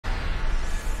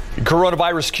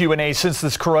Coronavirus Q&A. Since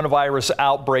this coronavirus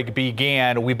outbreak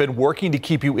began, we've been working to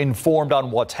keep you informed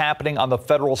on what's happening on the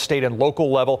federal, state, and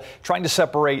local level, trying to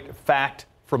separate fact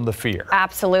from the fear.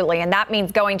 Absolutely. And that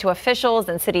means going to officials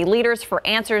and city leaders for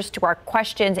answers to our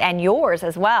questions and yours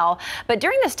as well. But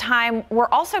during this time, we're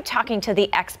also talking to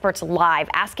the experts live,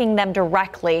 asking them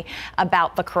directly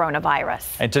about the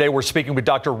coronavirus. And today we're speaking with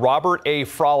Dr. Robert A.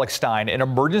 Frolichstein, an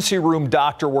emergency room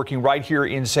doctor working right here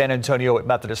in San Antonio at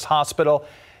Methodist Hospital.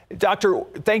 Doctor,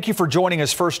 thank you for joining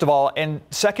us, first of all. And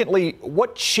secondly,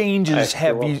 what changes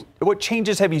have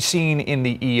you seen in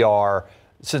the ER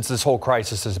since this whole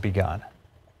crisis has begun?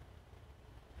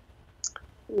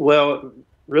 Well,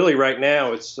 really right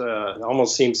now it's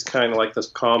almost seems kind of like this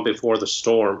calm before the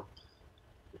storm.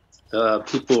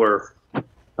 People are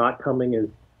not coming as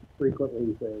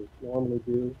frequently as they normally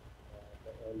do,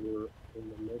 and we're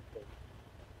in the midst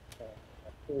of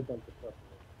a whole bunch of stuff.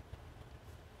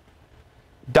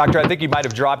 Doctor, I think you might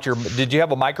have dropped did you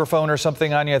have a microphone or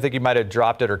something on you? I think you might have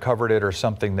dropped it or covered it or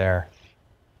something there.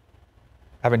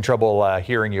 Having trouble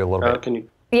hearing you a little bit. Can you?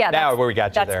 Yeah, now we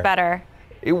got you there. That's better.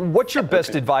 What's your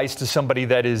best advice to somebody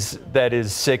that is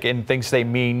sick and thinks they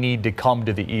may need to come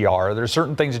to the ER? Are there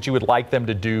certain things that you would like them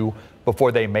to do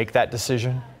before they make that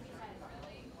decision?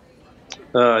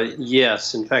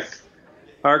 Yes. In fact,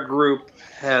 our group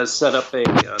has set up a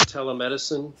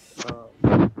telemedicine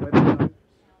website.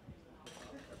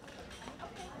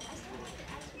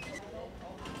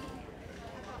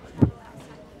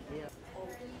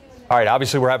 All right,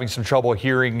 obviously we're having some trouble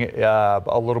hearing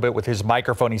a little bit with his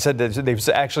microphone. He said that they've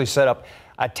actually set up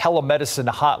a telemedicine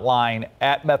hotline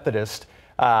at Methodist,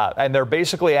 and they're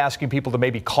basically asking people to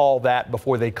maybe call that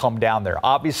before they come down there.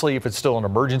 Obviously, if it's still an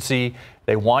emergency,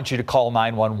 they want you to call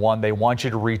 911. They want you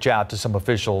to reach out to some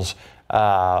officials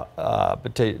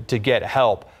to get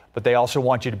help, but they also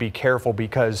want you to be careful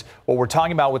because what we're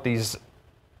talking about with these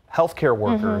healthcare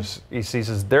workers, he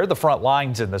says, they're the front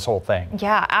lines in this whole thing.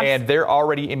 Yeah, absolutely. And they're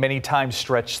already many times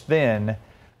stretched thin,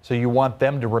 so you want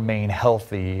them to remain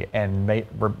healthy and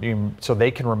so they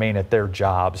can remain at their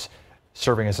jobs,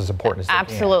 serving us as important as they can.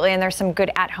 Absolutely, and there's some good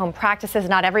at-home practices.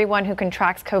 Not everyone who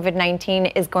contracts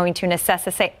COVID-19 is going to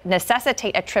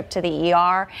necessitate a trip to the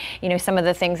ER. You know, some of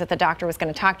the things that the doctor was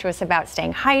going to talk to us about,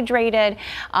 staying hydrated,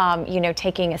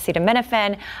 taking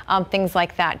acetaminophen, things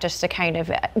like that, just to kind of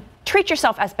treat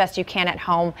yourself as best you can at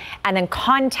home, and then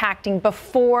contacting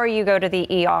before you go to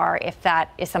the ER, if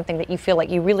that is something that you feel like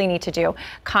you really need to do,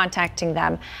 contacting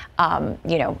them,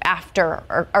 after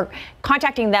or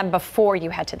contacting them before you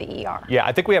head to the ER. Yeah,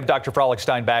 I think we have Dr.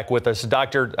 Frolichstein back with us.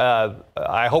 Doctor,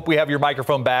 I hope we have your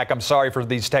microphone back. I'm sorry for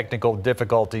these technical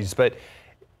difficulties, but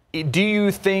do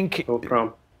you think, no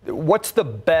problem. What's the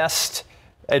best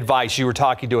advice you were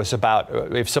talking to us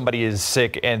about if somebody is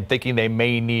sick and thinking they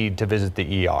may need to visit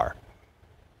the ER?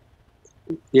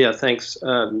 Yeah, thanks.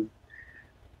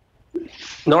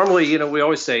 Normally, we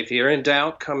always say, if you're in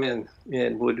doubt, come in,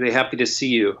 and we'd be happy to see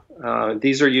you.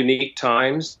 These are unique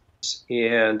times,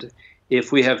 and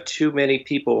if we have too many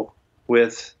people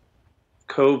with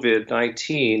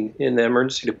COVID-19 in the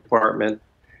emergency department,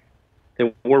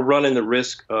 then we're running the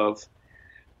risk of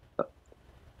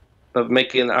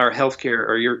making our healthcare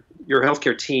or your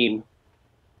healthcare team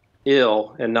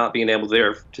ill and not being able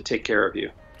there to take care of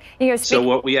you. So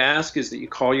what we ask is that you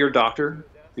call your doctor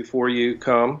before you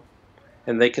come,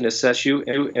 and they can assess you.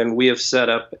 And we have set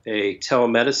up a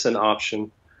telemedicine option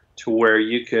to where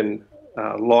you can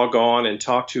log on and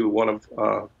talk to one of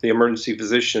the emergency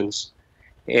physicians,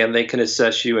 and they can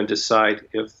assess you and decide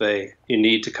if you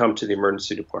need to come to the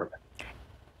emergency department.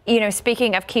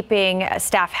 Speaking of keeping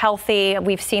staff healthy,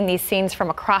 we've seen these scenes from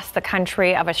across the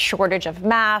country of a shortage of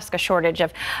masks, a shortage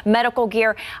of medical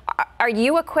gear. Are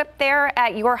you equipped there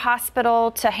at your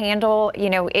hospital to handle,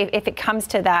 if it comes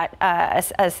to that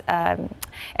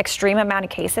extreme amount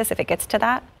of cases, if it gets to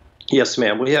that? Yes,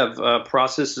 ma'am. We have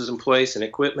processes in place and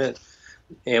equipment,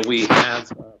 and we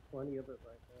have plenty of it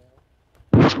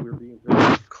right now. We're being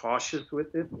very cautious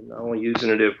with it, and not only using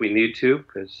it if we need to,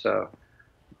 because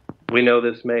we know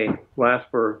this may last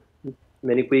for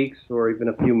many weeks or even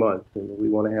a few months, and we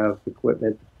want to have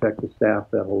equipment to protect the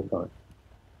staff that whole time.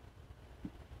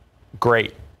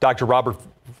 Great. Dr. Robert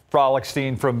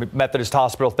Frolichstein from Methodist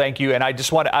Hospital, thank you. And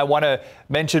I want to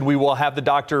mention we will have the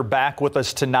doctor back with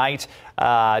us tonight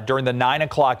during the 9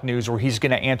 o'clock news, where he's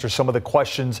going to answer some of the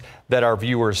questions that our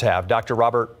viewers have. Dr.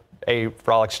 Robert A.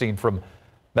 Frolichstein from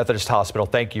Methodist Hospital,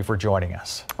 thank you for joining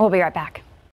us. We'll be right back.